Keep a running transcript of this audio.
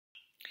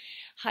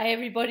Hi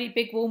everybody,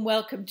 big warm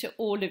welcome to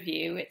all of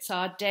you. It's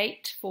our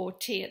date for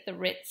tea at the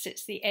Ritz.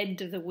 It's the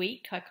end of the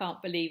week. I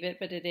can't believe it,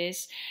 but it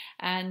is.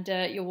 And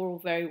you're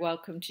all very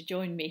welcome to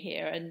join me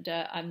here, and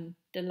I'm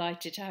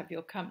delighted to have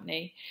your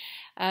company.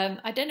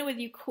 I don't know whether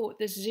you caught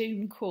the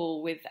Zoom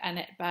call with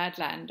Annette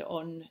Badland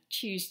on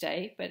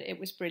Tuesday, but it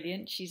was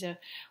brilliant. She's a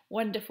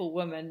wonderful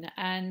woman,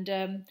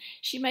 and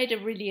she made a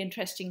really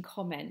interesting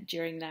comment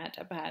during that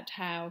about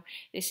how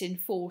this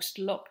enforced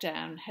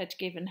lockdown had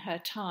given her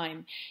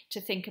time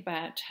to think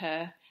about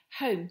her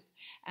home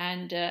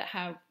and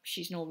how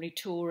she's normally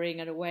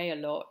touring and away a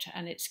lot,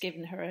 and it's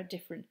given her a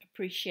different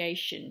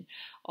appreciation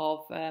of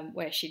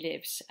where she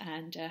lives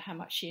and how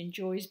much she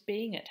enjoys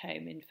being at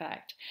home, in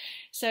fact.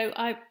 So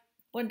I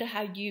wonder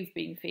how you've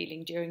been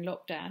feeling during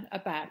lockdown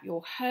about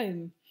your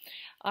home.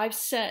 I've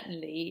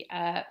certainly,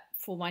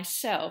 for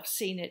myself,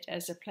 seen it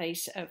as a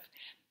place of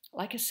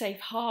like a safe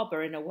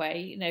harbour in a way,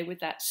 you know, with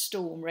that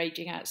storm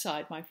raging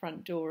outside my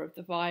front door of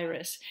the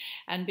virus,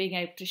 and being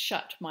able to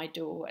shut my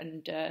door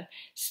and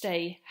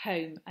stay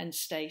home and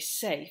stay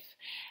safe.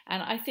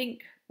 And I think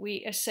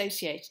we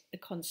associate the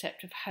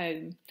concept of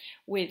home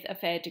with a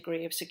fair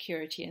degree of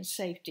security and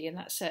safety, and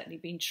that's certainly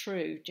been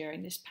true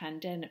during this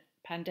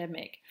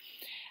pandemic.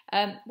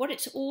 What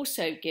it's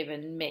also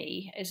given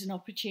me is an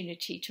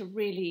opportunity to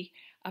really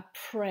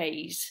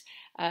appraise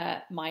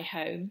my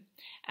home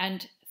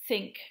and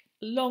think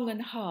long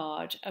and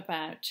hard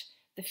about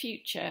the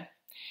future.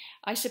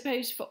 I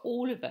suppose for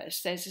all of us,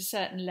 there's a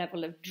certain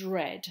level of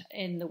dread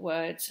in the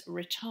words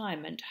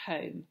retirement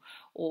home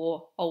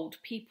or old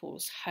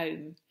people's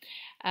home.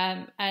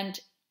 And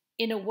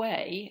in a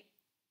way,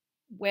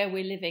 where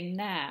we're living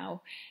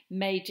now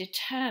may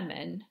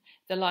determine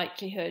the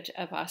likelihood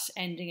of us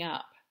ending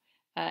up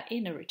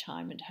in a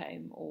retirement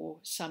home or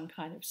some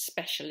kind of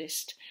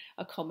specialist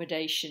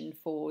accommodation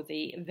for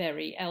the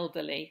very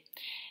elderly.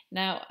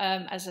 Now,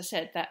 as I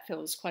said, that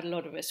fills quite a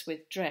lot of us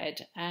with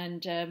dread,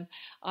 and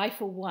I,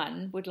 for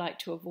one, would like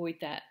to avoid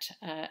that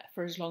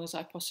for as long as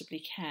I possibly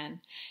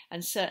can.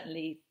 And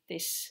certainly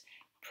this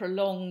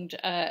prolonged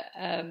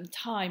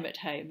time at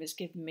home has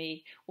given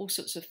me all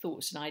sorts of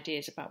thoughts and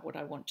ideas about what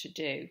I want to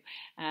do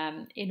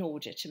in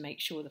order to make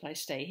sure that I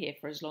stay here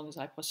for as long as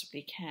I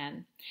possibly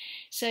can.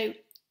 So,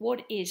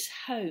 what is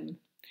home?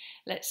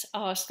 Let's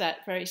ask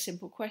that very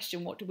simple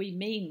question. What do we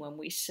mean when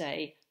we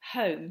say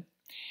home?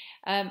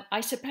 I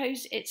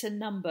suppose it's a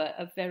number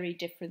of very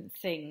different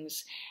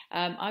things.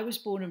 I was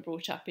born and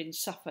brought up in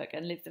Suffolk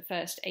and lived the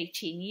first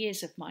 18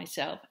 years of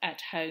myself at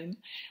home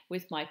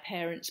with my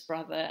parents'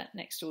 brother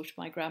next door to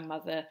my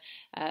grandmother,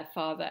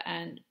 father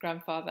and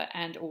grandfather,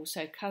 and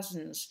also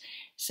cousins.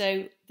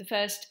 So the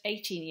first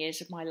 18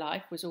 years of my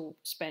life was all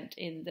spent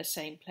in the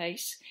same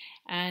place,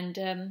 and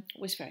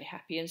was very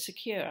happy and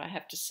secure, I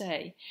have to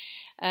say.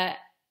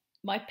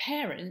 My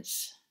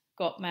parents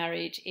got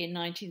married in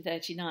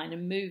 1939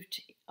 and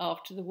moved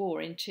after the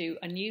war into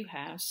a new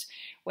house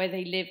where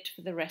they lived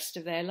for the rest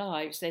of their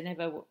lives. They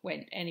never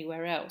went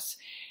anywhere else.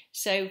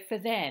 So for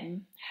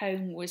them,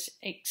 home was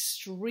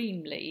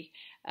extremely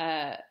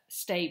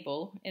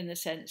stable in the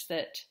sense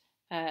that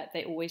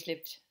they always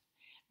lived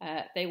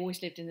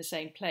in the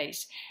same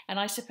place. And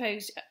I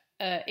suppose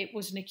it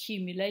was an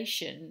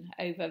accumulation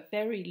over a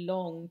very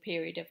long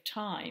period of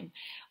time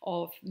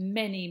of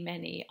many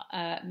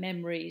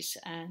memories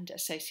and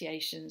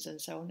associations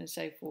and so on and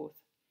so forth,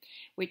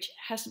 which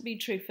hasn't been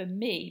true for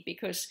me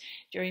because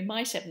during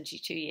my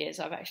 72 years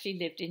I've actually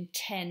lived in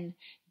 10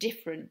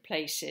 different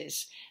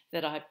places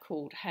that I've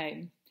called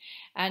home.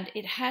 And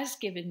it has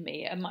given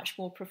me a much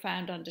more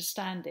profound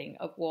understanding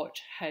of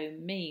what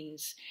home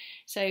means.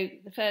 So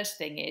the first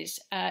thing is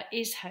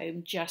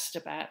home just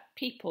about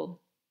people?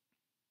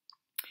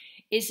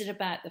 Is it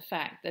about the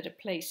fact that a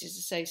place is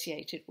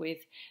associated with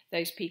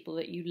those people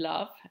that you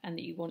love and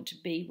that you want to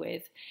be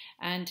with?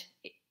 And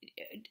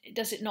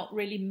does it not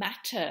really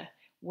matter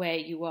where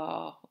you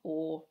are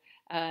or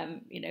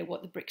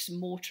what the bricks and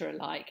mortar are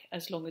like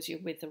as long as you're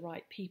with the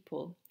right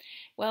people?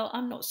 Well,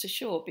 I'm not so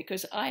sure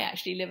because I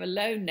actually live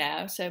alone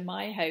now, so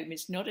my home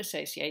is not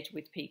associated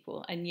with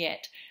people, and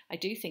yet I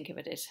do think of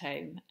it as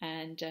home,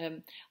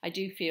 and I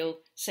do feel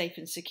safe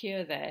and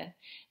secure there.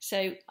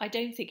 So I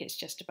don't think it's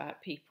just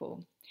about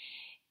people.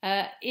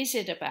 Is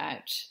it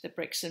about the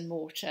bricks and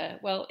mortar?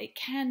 Well, it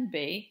can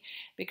be,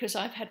 because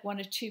I've had one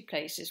or two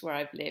places where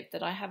I've lived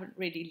that I haven't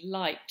really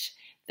liked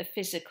the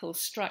physical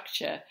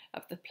structure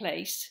of the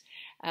place.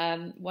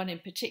 One in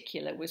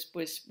particular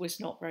was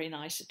not very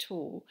nice at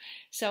all.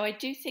 So I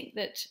do think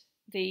that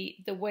the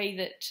way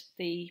that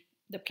the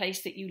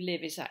place that you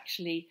live is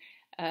actually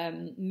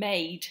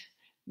made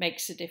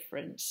makes a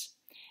difference.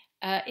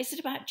 Is it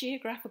about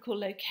geographical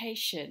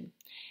location?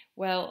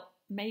 Well,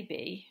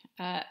 maybe,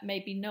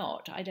 maybe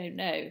not, I don't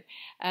know.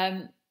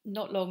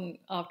 Not long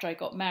after I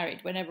got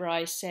married, whenever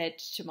I said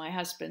to my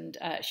husband,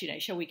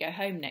 shall we go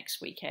home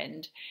next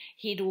weekend,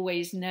 he'd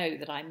always know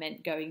that I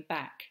meant going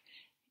back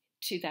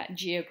to that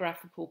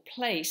geographical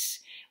place,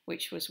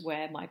 which was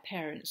where my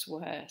parents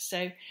were.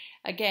 So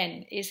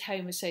again, is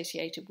home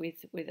associated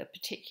with a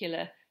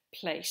particular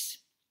place?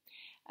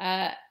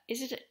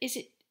 Is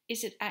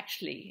it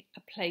actually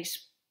a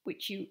place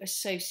which you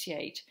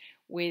associate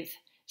with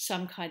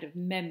some kind of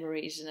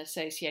memories and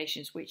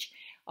associations which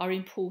are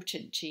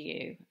important to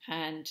you,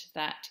 and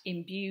that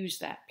imbues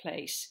that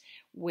place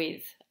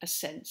with a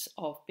sense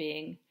of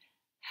being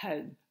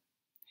home?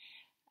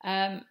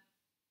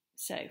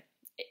 So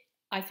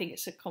I think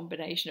it's a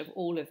combination of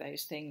all of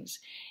those things.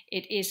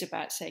 It is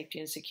about safety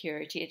and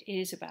security. It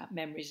is about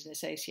memories and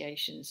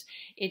associations.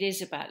 It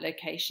is about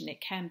location.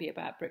 It can be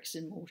about bricks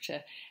and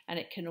mortar, and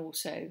it can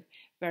also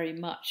very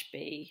much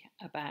be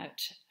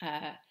about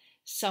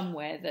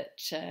somewhere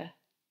that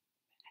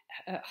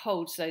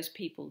holds those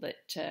people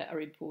that are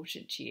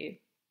important to you.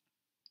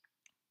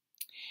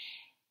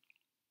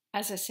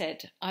 As I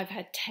said, I've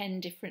had 10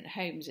 different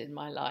homes in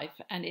my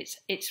life, and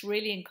it's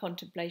really in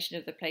contemplation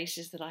of the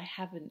places that I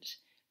haven't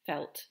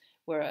felt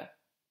were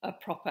a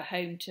proper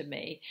home to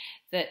me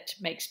that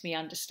makes me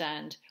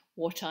understand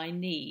what I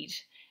need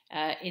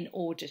in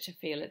order to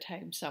feel at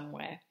home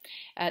somewhere.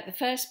 The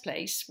first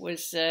place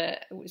was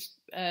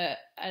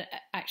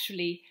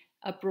actually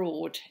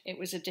abroad. It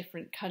was a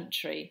different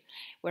country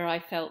where I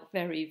felt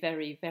very,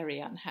 very, very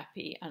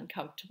unhappy,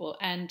 uncomfortable,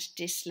 and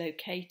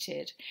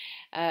dislocated.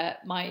 I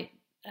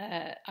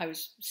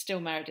was still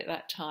married at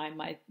that time.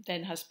 My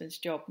then husband's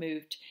job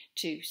moved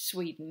to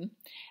Sweden,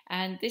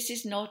 and this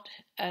is not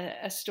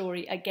a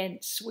story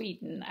against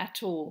Sweden at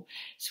all.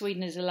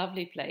 Sweden is a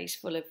lovely place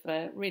full of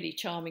really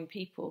charming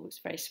people. It's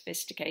a very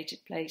sophisticated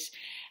place,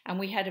 and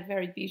we had a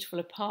very beautiful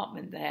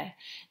apartment there.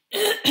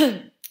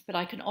 But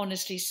I can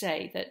honestly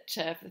say that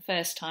for the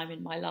first time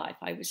in my life,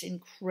 I was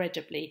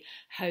incredibly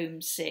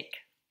homesick.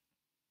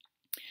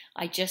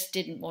 I just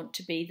didn't want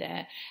to be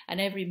there.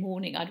 And every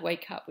morning I'd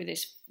wake up with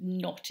this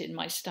knot in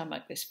my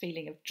stomach, this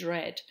feeling of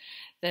dread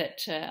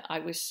that I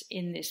was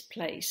in this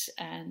place,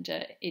 and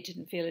it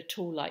didn't feel at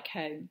all like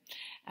home.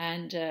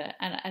 And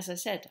as I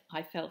said,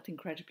 I felt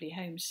incredibly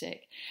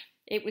homesick.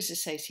 It was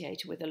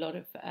associated with a lot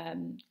of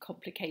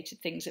complicated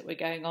things that were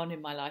going on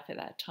in my life at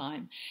that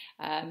time.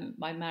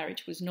 My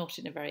marriage was not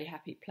in a very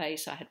happy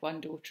place. I had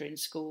one daughter in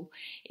school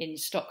in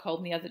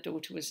Stockholm, the other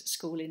daughter was at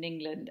school in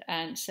England,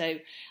 and so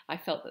I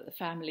felt that the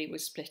family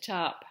was split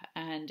up,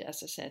 and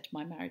as I said,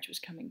 my marriage was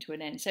coming to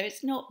an end. So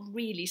it's not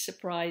really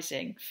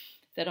surprising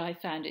that I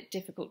found it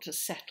difficult to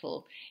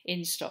settle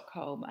in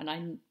Stockholm,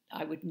 and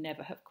I would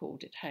never have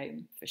called it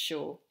home for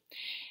sure.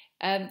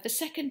 The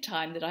second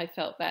time that I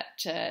felt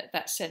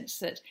that sense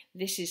that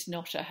this is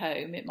not a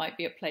home, it might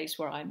be a place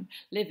where I'm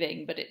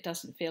living, but it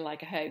doesn't feel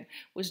like a home,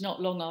 was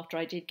not long after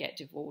I did get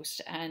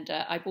divorced, and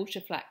I bought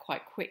a flat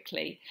quite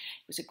quickly.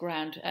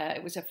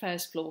 It was a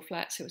first floor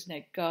flat, so there was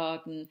no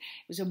garden.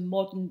 It was a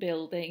modern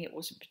building. It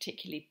wasn't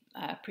particularly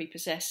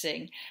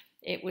prepossessing.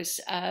 It was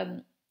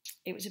a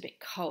bit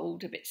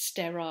cold, a bit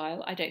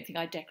sterile. I don't think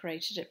I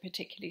decorated it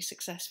particularly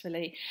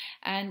successfully,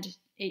 and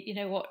you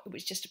know what? It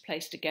was just a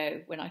place to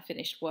go when I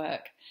finished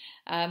work.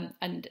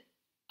 And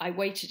I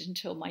waited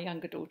until my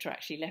younger daughter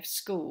actually left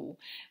school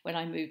when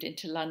I moved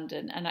into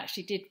London, and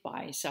actually did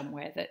buy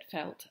somewhere that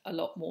felt a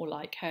lot more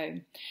like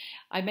home.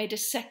 I made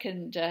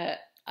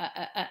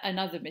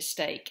another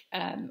mistake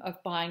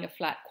of buying a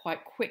flat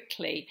quite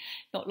quickly,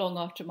 not long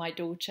after my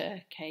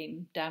daughter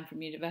came down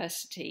from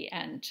university,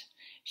 and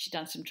she'd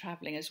done some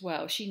travelling as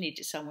well. She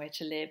needed somewhere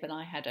to live, and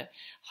I had a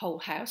whole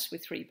house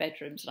with 3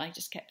 bedrooms, and I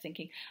just kept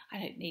thinking, I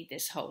don't need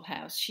this whole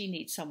house. She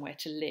needs somewhere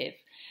to live,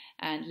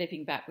 and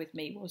living back with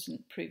me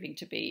wasn't proving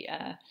to be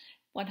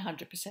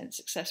 100%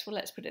 successful,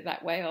 let's put it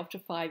that way, after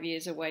 5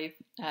 years away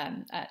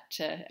at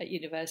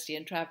university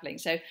and travelling.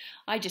 So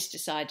I just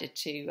decided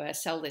to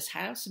sell this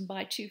house and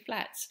buy 2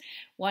 flats,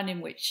 one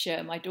in which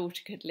my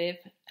daughter could live.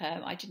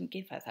 I didn't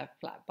give her that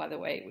flat, by the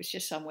way, it was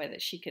just somewhere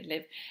that she could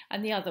live,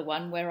 and the other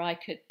one where I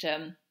could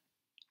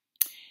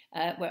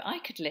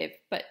live,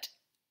 but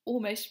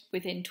almost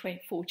within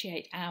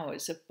 48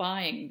 hours of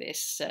buying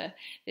this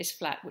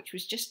flat, which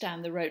was just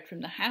down the road from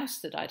the house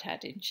that I'd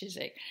had in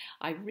Chiswick,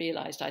 I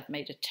realised I'd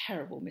made a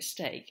terrible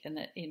mistake, and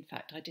that in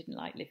fact I didn't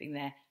like living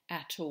there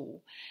at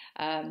all.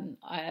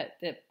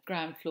 The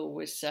ground floor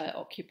was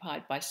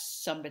occupied by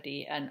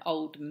somebody, an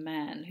old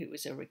man who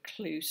was a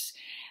recluse,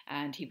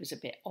 and he was a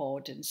bit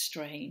odd and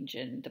strange,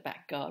 and the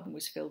back garden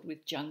was filled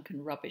with junk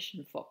and rubbish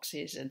and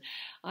foxes, and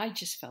I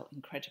just felt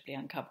incredibly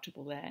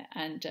uncomfortable there.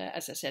 And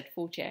as I said,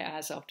 48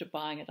 hours after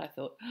buying it, I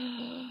thought,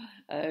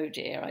 oh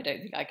dear, I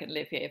don't think I can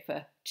live here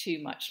for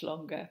too much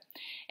longer.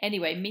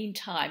 Anyway,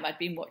 meantime, I'd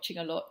been watching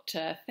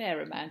a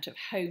fair amount of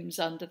Homes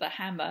Under the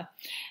Hammer,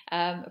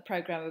 a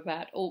programme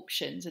about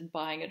auctions and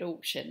buying at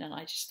auction, and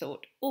I just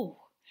thought, oh,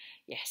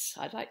 yes,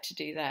 I'd like to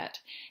do that.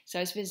 So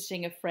I was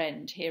visiting a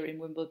friend here in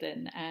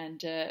Wimbledon,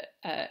 and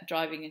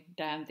driving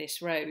down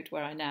this road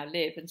where I now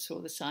live, and saw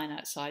the sign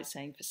outside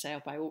saying for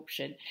sale by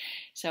auction.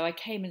 So I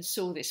came and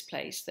saw this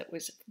place that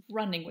was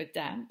running with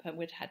damp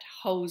and had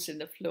holes in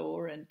the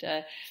floor, and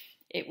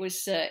it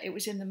was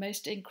in the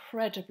most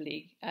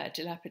incredibly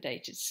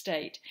dilapidated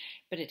state,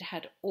 but it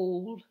had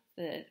all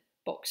the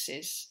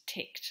boxes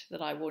ticked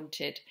that I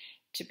wanted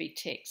to be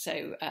ticked.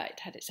 So it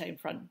had its own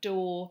front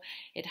door,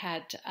 it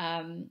had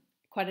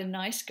quite a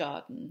nice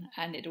garden,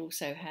 and it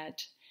also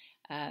had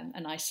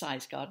a nice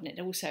sized garden. It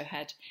also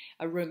had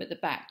a room at the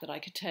back that I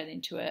could turn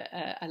into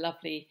a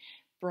lovely,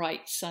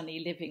 bright,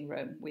 sunny living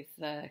room with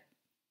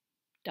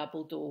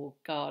double door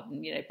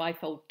garden,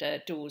 bifold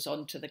doors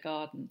onto the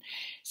garden.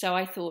 So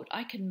I thought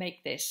I can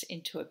make this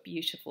into a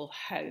beautiful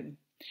home.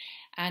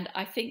 And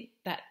I think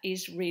that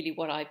is really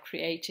what I've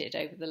created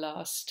over the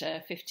last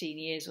 15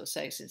 years or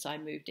so since I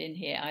moved in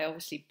here. I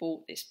obviously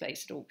bought this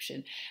place at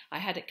auction. I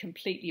had it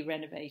completely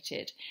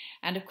renovated.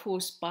 And of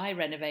course, by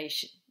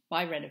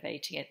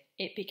renovating it,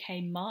 it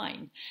became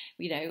mine.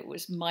 It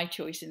was my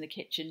choice in the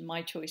kitchen,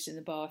 my choice in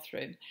the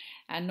bathroom.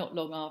 And not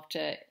long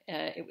after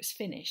it was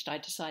finished, I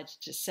decided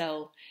to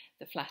sell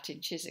the flat in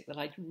Chiswick that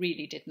I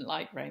really didn't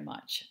like very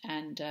much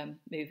and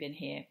move in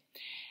here.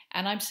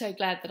 And I'm so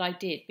glad that I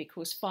did,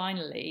 because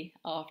finally,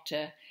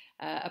 after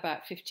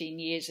about 15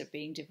 years of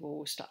being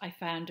divorced, I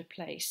found a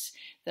place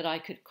that I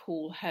could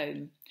call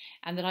home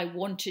and that I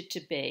wanted to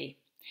be.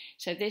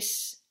 So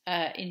this,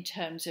 in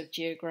terms of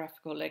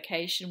geographical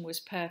location, was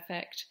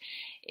perfect.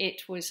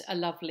 It was a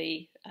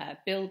lovely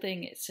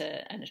building. It's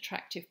an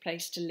attractive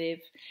place to live.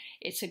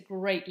 It's a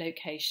great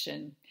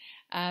location.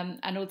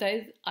 And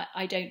although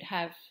I don't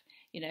have,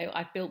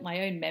 I've built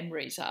my own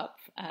memories up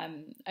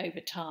over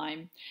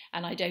time,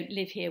 and I don't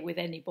live here with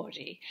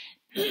anybody,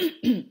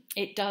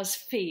 it does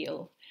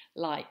feel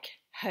like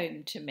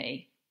home to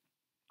me.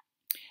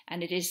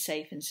 And it is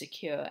safe and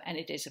secure, and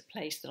it is a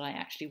place that I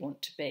actually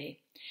want to be.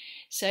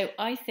 So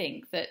I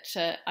think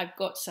that I've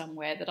got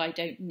somewhere that I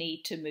don't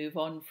need to move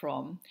on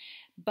from.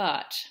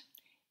 But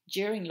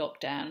during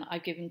lockdown,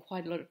 I've given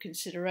quite a lot of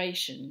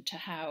consideration to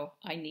how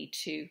I need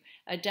to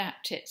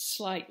adapt it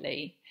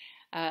slightly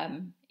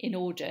in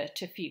order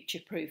to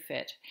future-proof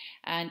it.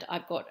 And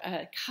I've got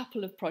a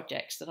couple of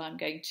projects that I'm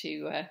going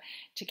to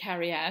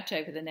carry out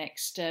over the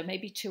next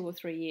maybe 2 or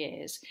 3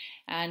 years.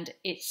 And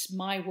it's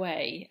my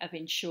way of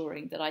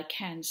ensuring that I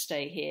can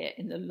stay here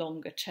in the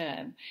longer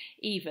term,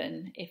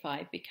 even if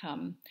I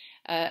become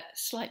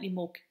slightly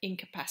more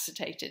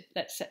incapacitated,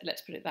 let's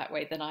put it that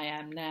way, than I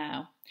am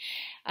now.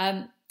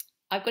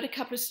 I've got a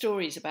couple of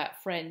stories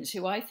about friends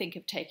who I think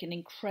have taken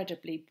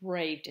incredibly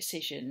brave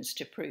decisions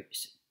to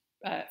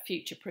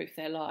future-proof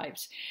their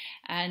lives,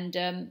 and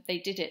they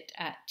did it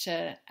at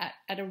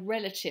a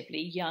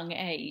relatively young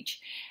age.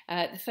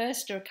 The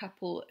first are a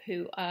couple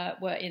who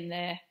were in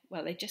their,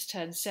 well, they just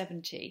turned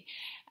 70,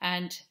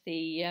 and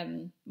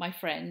my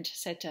friend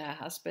said to her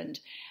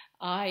husband,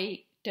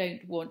 "I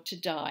don't want to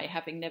die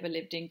having never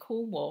lived in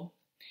Cornwall,"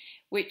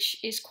 which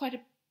is quite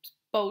a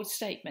bold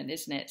statement,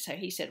 isn't it? So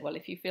he said, well,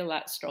 if you feel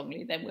that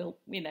strongly, then we're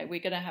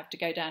going to have to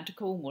go down to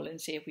Cornwall and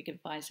see if we can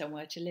find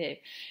somewhere to live.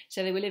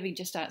 So they were living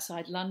just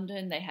outside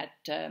London. They had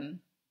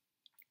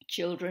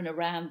children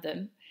around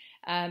them.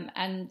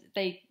 And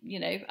they,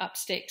 up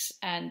sticks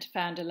and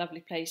found a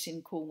lovely place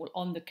in Cornwall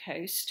on the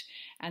coast,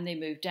 and they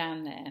moved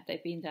down there.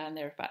 They've been down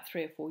there about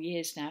 3 or 4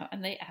 years now,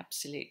 and they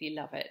absolutely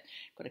love it.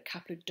 Got a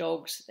couple of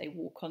dogs. They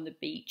walk on the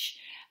beach.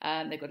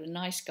 They've got a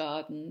nice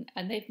garden,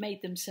 and they've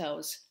made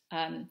themselves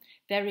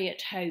very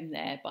at home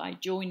there by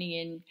joining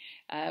in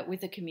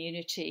with the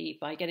community,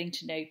 by getting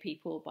to know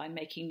people, by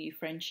making new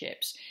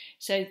friendships.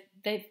 So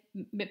they've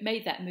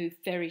made that move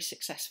very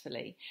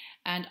successfully,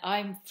 and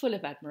I'm full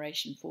of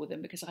admiration for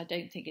them, because I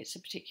don't think it's a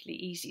particularly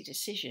easy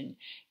decision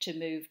to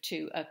move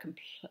to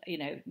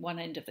one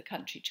end of the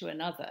country to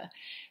another.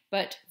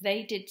 But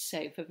they did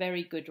so for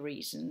very good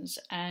reasons,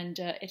 and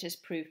it has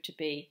proved to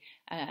be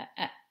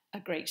a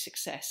great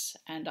success,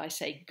 and I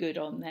say good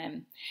on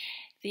them.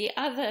 The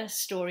other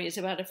story is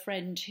about a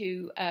friend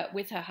who,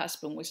 with her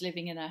husband, was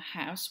living in a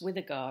house with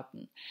a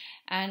garden,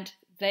 and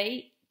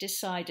they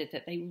decided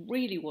that they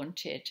really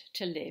wanted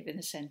to live in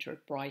the centre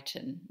of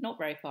Brighton, not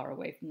very far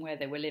away from where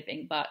they were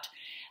living, but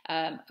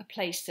a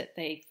place that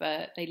they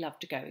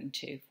loved going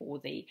to for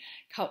the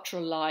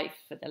cultural life,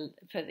 for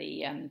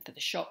the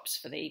shops,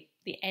 for the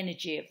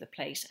energy of the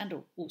place, and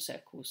also,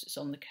 of course, it's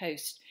on the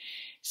coast.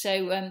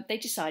 So they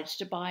decided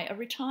to buy a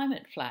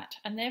retirement flat,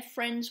 and their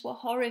friends were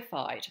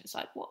horrified. It's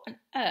like, what on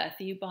earth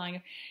are you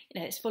buying?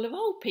 It's full of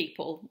old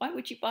people. Why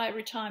would you buy a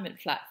retirement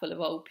flat full of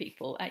old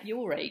people at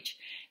your age?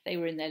 They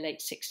were in their late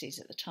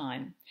 60s at the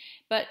time.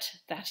 But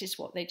that is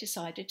what they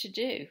decided to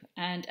do,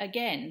 and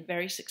again,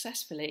 very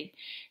successfully.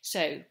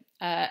 So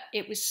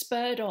it was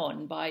spurred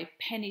on by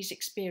Penny's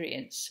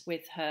experience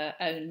with her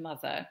own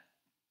mother,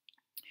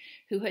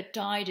 who had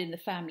died in the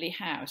family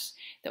house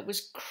that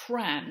was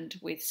crammed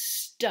with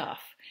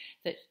stuff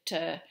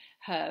that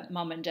her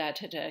mum and dad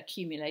had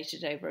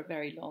accumulated over a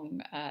very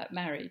long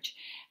marriage.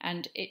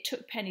 And it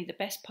took Penny the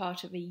best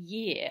part of a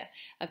year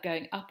of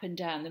going up and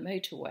down the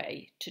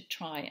motorway to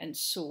try and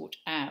sort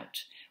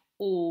out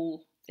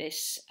all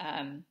this,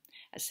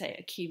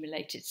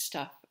 accumulated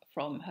stuff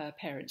from her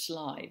parents'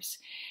 lives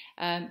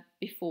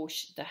before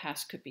the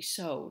house could be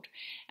sold.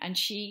 And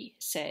she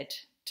said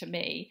to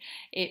me,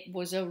 it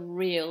was a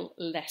real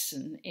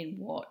lesson in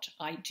what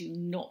I do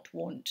not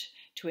want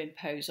to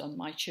impose on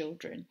my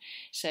children.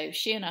 So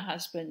she and her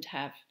husband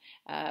have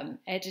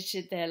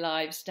edited their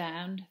lives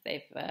down.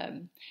 They've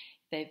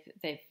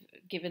they've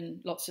given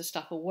lots of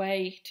stuff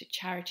away to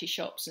charity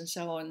shops and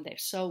so on. They've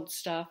sold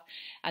stuff,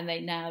 and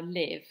they now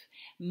live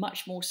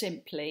much more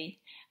simply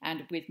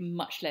and with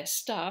much less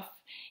stuff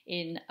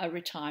in a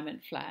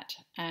retirement flat,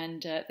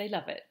 and they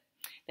love it.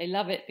 They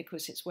love it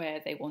because it's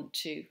where they want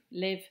to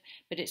live,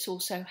 but it's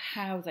also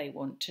how they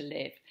want to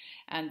live.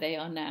 And they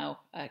are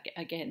now,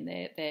 again,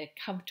 they're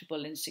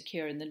comfortable and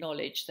secure in the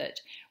knowledge that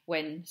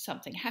when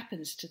something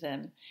happens to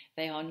them,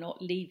 they are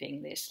not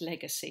leaving this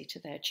legacy to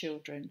their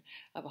children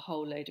of a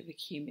whole load of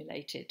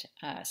accumulated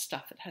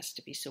stuff that has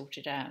to be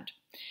sorted out.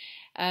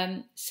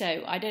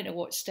 So I don't know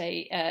what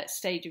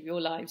stage of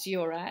your lives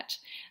you're at,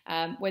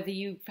 whether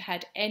you've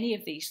had any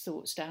of these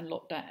thoughts during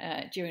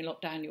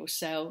lockdown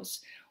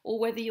yourselves, or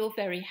whether you're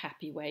very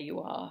happy where you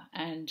are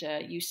and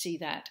you see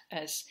that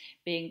as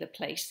being the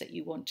place that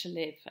you want to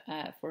live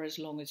for as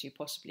long as you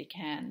possibly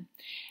can.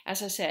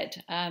 As I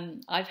said,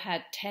 I've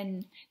had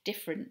 10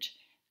 different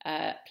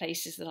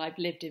places that I've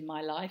lived in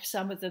my life.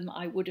 Some of them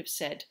I would have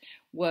said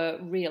were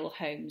real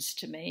homes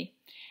to me,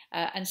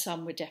 and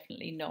some were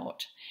definitely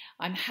not.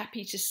 I'm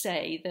happy to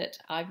say that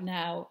I've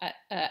now,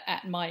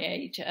 at my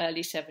age,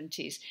 early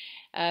 70s,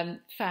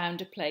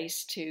 found a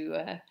place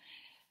to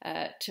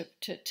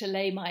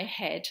lay my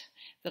head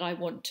that I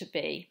want to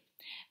be.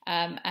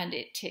 And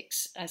it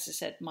ticks, as I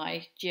said,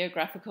 my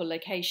geographical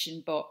location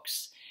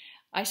box.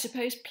 I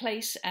suppose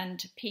place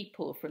and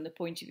people from the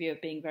point of view of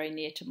being very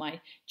near to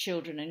my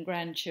children and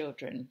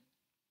grandchildren.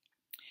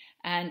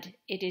 And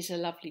it is a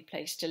lovely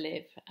place to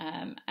live.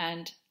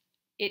 And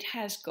it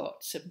has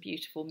got some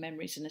beautiful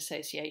memories and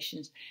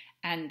associations,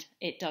 and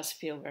it does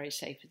feel very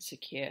safe and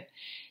secure.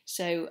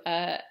 So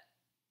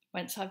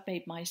once I've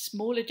made my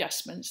small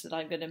adjustments that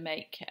I'm going to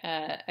make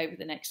over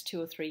the next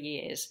 2 or 3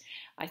 years,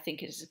 I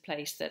think it is a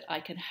place that I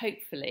can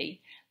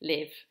hopefully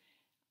live,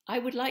 I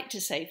would like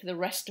to say, for the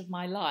rest of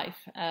my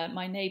life.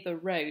 My neighbour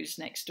Rose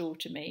next door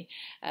to me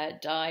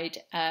died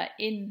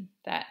in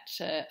that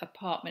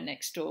apartment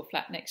next door,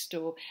 flat next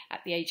door,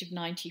 at the age of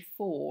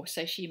 94,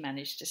 so she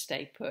managed to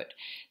stay put.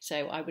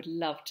 So I would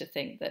love to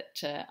think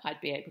that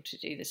I'd be able to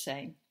do the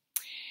same.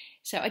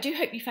 So I do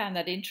hope you found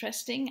that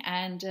interesting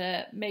and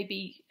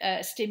maybe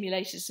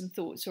stimulated some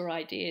thoughts or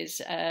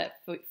ideas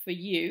for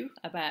you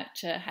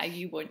about how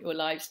you want your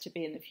lives to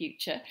be in the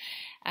future,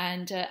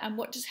 and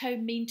what does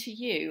home mean to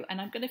you. And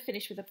I'm going to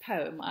finish with a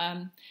poem.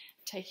 I'm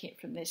taking it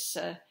from this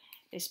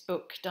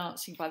book,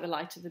 Dancing by the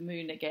Light of the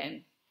Moon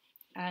again,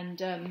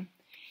 and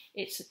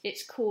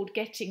it's called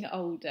Getting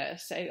Older.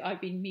 So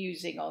I've been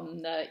musing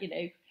on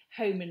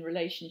home in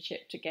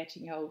relationship to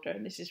getting older,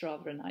 and this is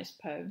rather a nice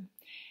poem.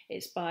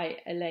 It's by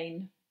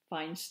Elaine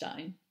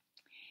Feinstein.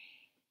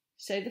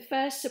 So the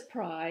first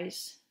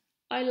surprise,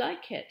 I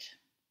like it.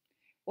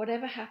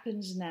 Whatever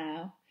happens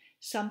now,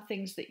 some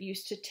things that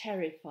used to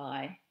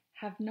terrify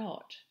have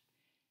not.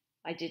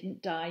 I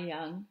didn't die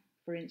young,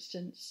 for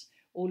instance,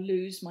 or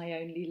lose my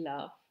only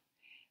love.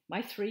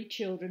 My 3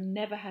 children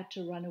never had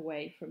to run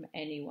away from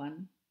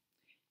anyone.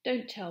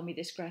 Don't tell me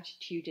this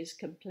gratitude is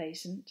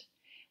complacent.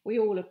 We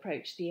all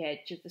approach the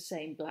edge of the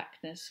same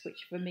blackness,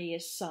 which for me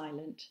is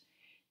silent.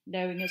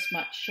 Knowing as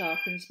much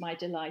sharpens my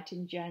delight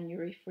in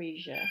January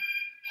freesia,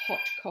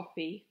 hot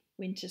coffee,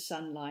 winter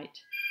sunlight.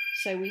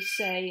 So we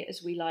say,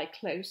 as we lie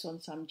close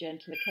on some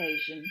gentle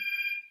occasion,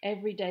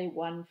 every day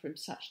one from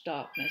such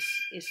darkness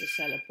is a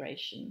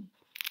celebration.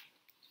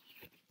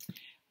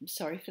 I'm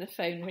sorry for the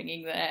phone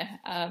ringing there.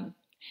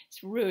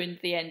 It's ruined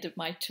the end of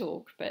my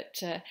talk,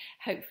 but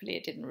hopefully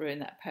it didn't ruin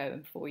that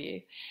poem for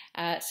you.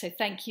 So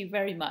thank you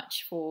very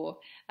much for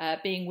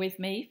being with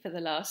me for the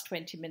last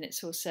 20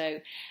 minutes or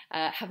so.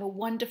 Have a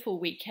wonderful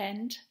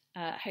weekend.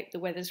 Hope the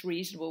weather's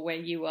reasonable where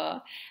you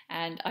are,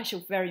 and I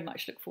shall very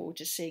much look forward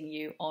to seeing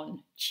you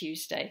on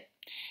Tuesday.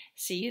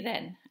 See you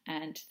then,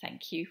 and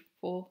thank you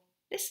for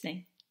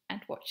listening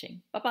and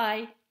watching.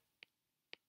 Bye-bye.